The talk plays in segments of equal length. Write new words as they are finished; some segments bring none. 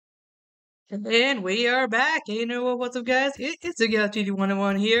And we are back. Hey, you know what? What's up, guys? It's the Guy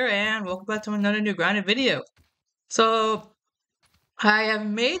GD101 here, and welcome back to another new grounded video. So, I have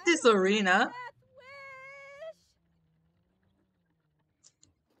made this arena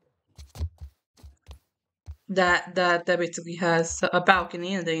that basically has a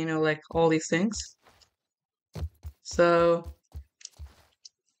balcony, and then like all these things. So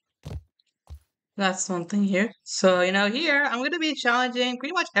that's one thing here. So here I'm gonna be challenging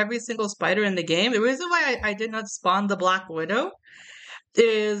pretty much every single spider in the game. The reason why I did not spawn the Black Widow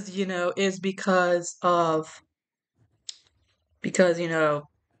is because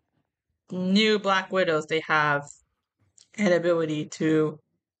new Black Widows, they have an ability to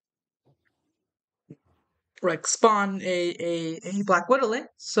like spawn a Black Widow link.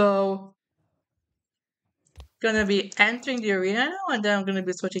 So gonna be entering the arena now, and then I'm gonna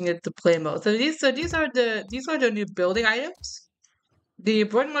be switching it to play mode. So these are the new building items. The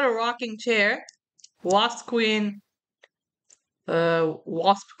Bread Mother rocking chair, Wasp Queen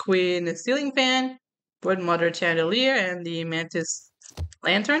ceiling fan, Bread Mother chandelier, and the Mantis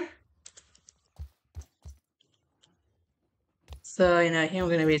lantern. So here I'm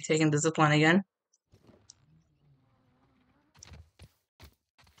gonna be taking the zipline again.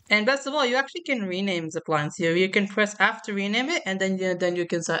 And best of all, you actually can rename ziplines here. You can press F to rename it, and then you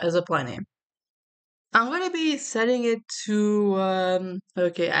can set a zipline name. I'm gonna be setting it to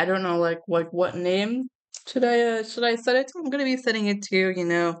okay, I don't know like what name should I set it to? I'm gonna be setting it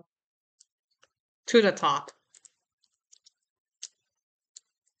to to the top.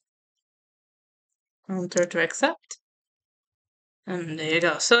 Enter to accept. And there you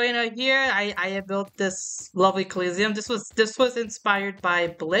go. So here I have built this lovely Coliseum. This was inspired by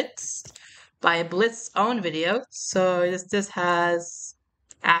Blitz's own video. So this has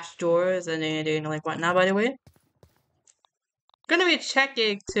ash doors and like whatnot, by the way. I'm gonna be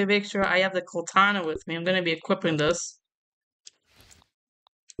checking to make sure I have the Cortana with me. I'm gonna be equipping this.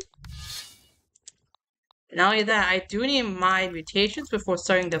 Not only that, I do need my mutations before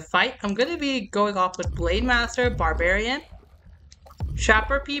starting the fight. I'm gonna be going off with Blade Master, Barbarian,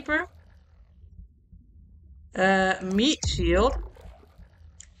 Shopper Peeper, Meat Shield,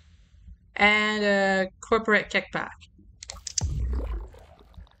 and Corporate Kickback.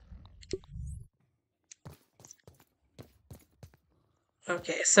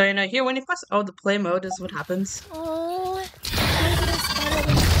 Okay, so here when you press the play mode, this is what happens. Oh, this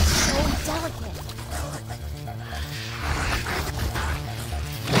spider is so delicate.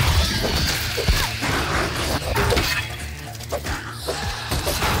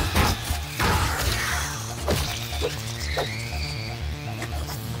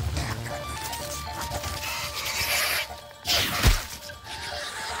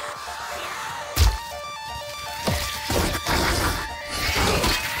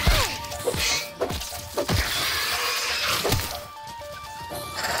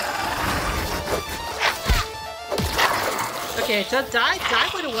 Okay, just die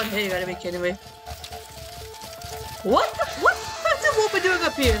with a one hit, you gotta be kidding me. What's the Wolf doing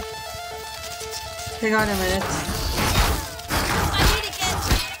up here? Hang on a minute. I need to get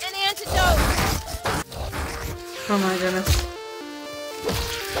an antidote. Oh my goodness.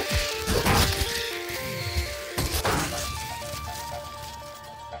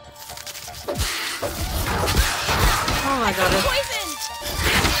 Oh my god. Poison!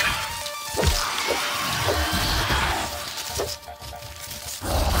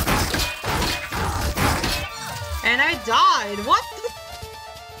 And I died. What?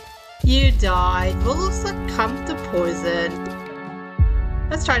 You died. Will succumb to poison.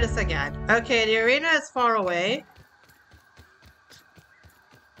 Let's try this again. Okay, the arena is far away.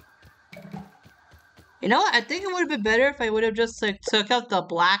 You know what? I think it would have been better if I would have just took out the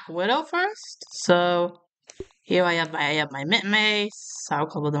Black Widow first. So here I have my Mint Mace. I'll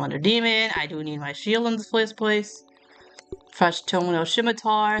couple them under Demon. I do need my shield in this first place. Fresh Tomono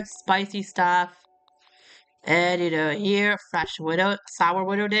Scimitar, Spicy Staff. And here, fresh sour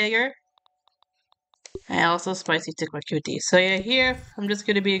widow dagger. And also spicy tickler QT. So here I'm just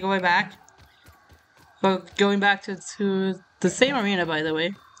gonna be going back. Going back to the same arena, by the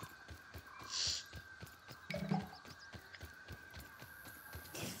way.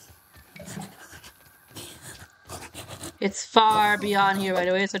 It's far beyond here, by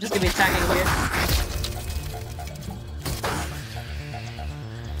the way, so I'm just gonna be attacking here.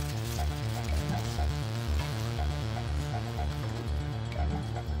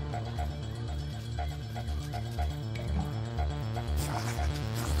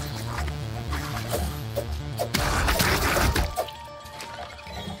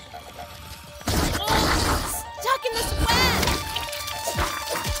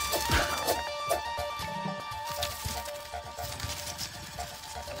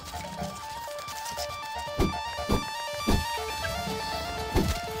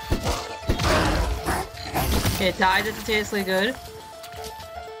 It died instantaneously good.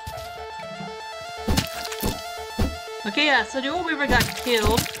 Okay, yeah, so the old weaver got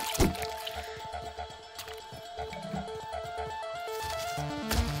killed.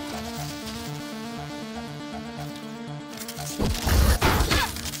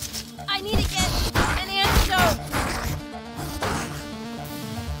 I need to get an antidote.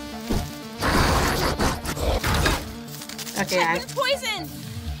 Okay, Check your poison.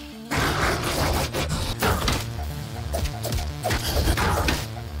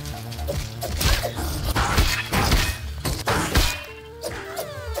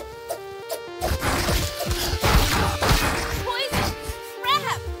 Poison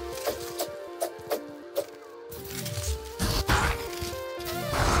trap.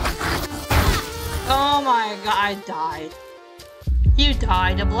 Oh my god, I died. You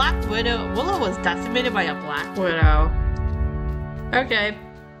died. A Black Widow. Willow was decimated by a Black Widow. Okay.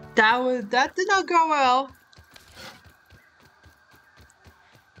 That did not go well.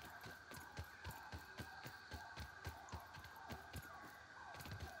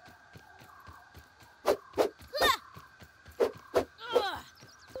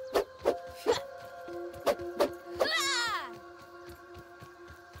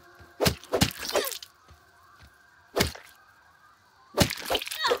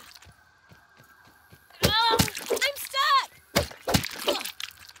 I'm stuck.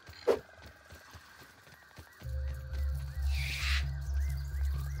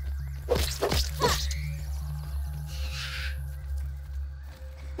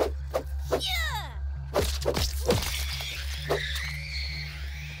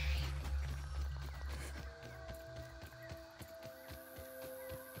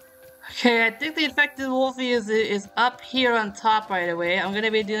 Okay, I think the infected Wolfie is up here on top right away. I'm gonna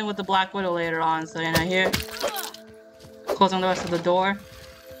be dealing with the Black Widow later on, so you know here. Closing the rest of the door.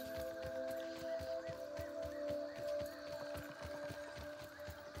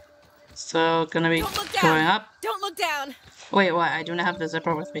 So gonna be Don't look down. going up. Don't look down. Wait, what? I do not have the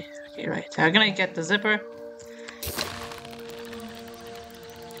zipper with me. Okay, right. I'm gonna get the zipper.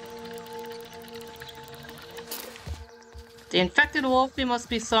 The infected Wolfie must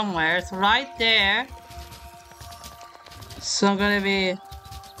be somewhere. It's right there. So I'm gonna be...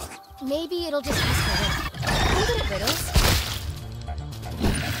 Maybe it'll just ask for it. I'm good at riddles.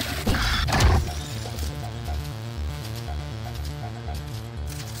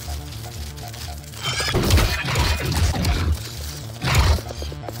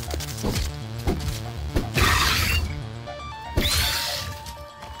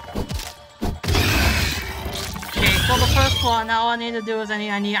 Okay, so the first one, all I need to do is I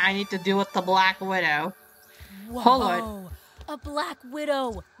need to deal with the Black Widow. Whoa, Hold on. a Black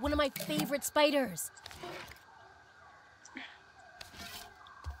Widow, one of my favorite spiders.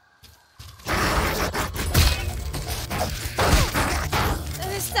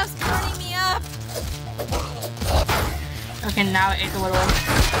 This stuff's burning me up. Okay, now it ate the little one.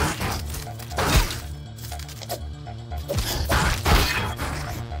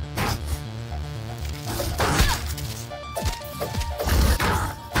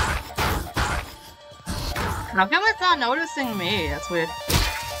 How come it's not noticing me? That's weird.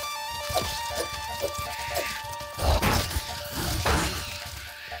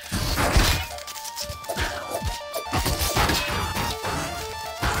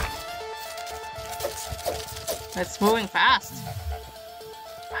 It's moving fast.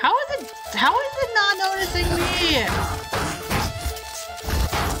 How is it not noticing me?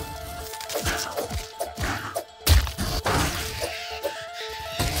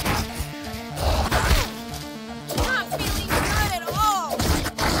 Not feeling good at all.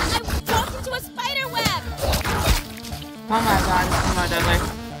 I walked into a spider web. Oh my god, it's so much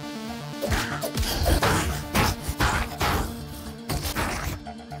deadly.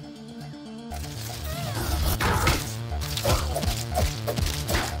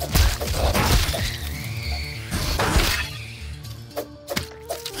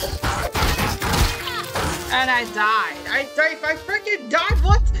 And I died. I freaking died.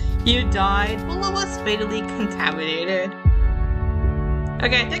 What? You died. Willow was fatally contaminated.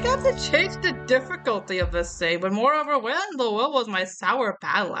 Okay, I think I have to change the difficulty of this thing, but moreover, where in the world was my sour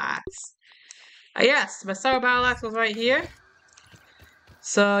battle axe? Yes, my sour battle axe was right here.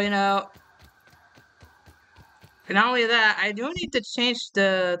 So, you know, and not only that, I do need to change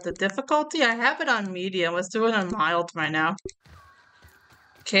the difficulty. I have it on medium. Let's do it on mild right now.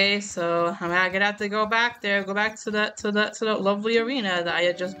 Okay, so I'm gonna have to go back there, go back to that lovely arena that I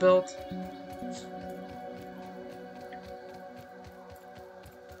had just built.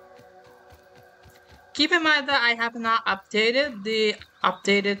 keep in mind that I have not updated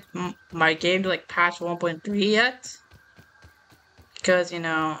my game to like patch 1.3 yet. Because, you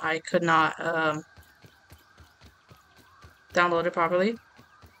know, I could not download it properly.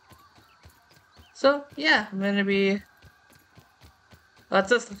 So, yeah, I'm gonna be...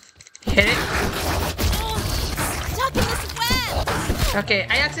 Let's just hit it. Stuck in this web! Okay,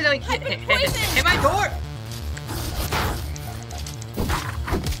 I accidentally hit my door!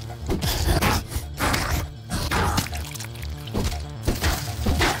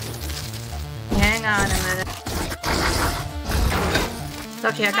 Hang on a minute.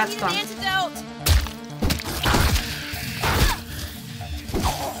 Okay, I got need stung. an antidote!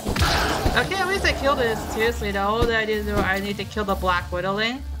 Okay, at least I killed it. Seriously, the whole idea is I need to kill the Black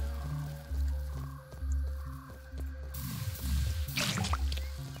Widowling.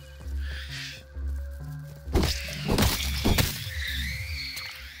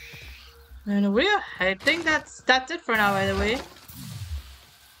 And I think that's it for now, by the way.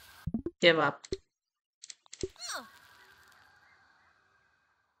 Give up.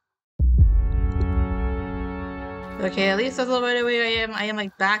 Okay, at least that's a little bit away. I am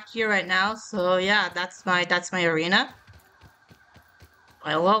like back here right now. So yeah, that's my arena.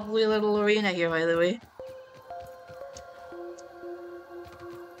 My lovely little arena here, by the way.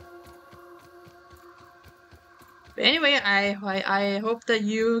 But anyway, I hope that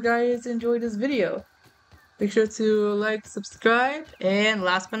you guys enjoyed this video. Make sure to like, subscribe, and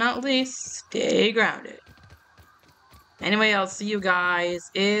last but not least, stay grounded. Anyway, I'll see you guys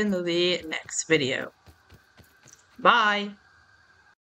in the next video. Bye!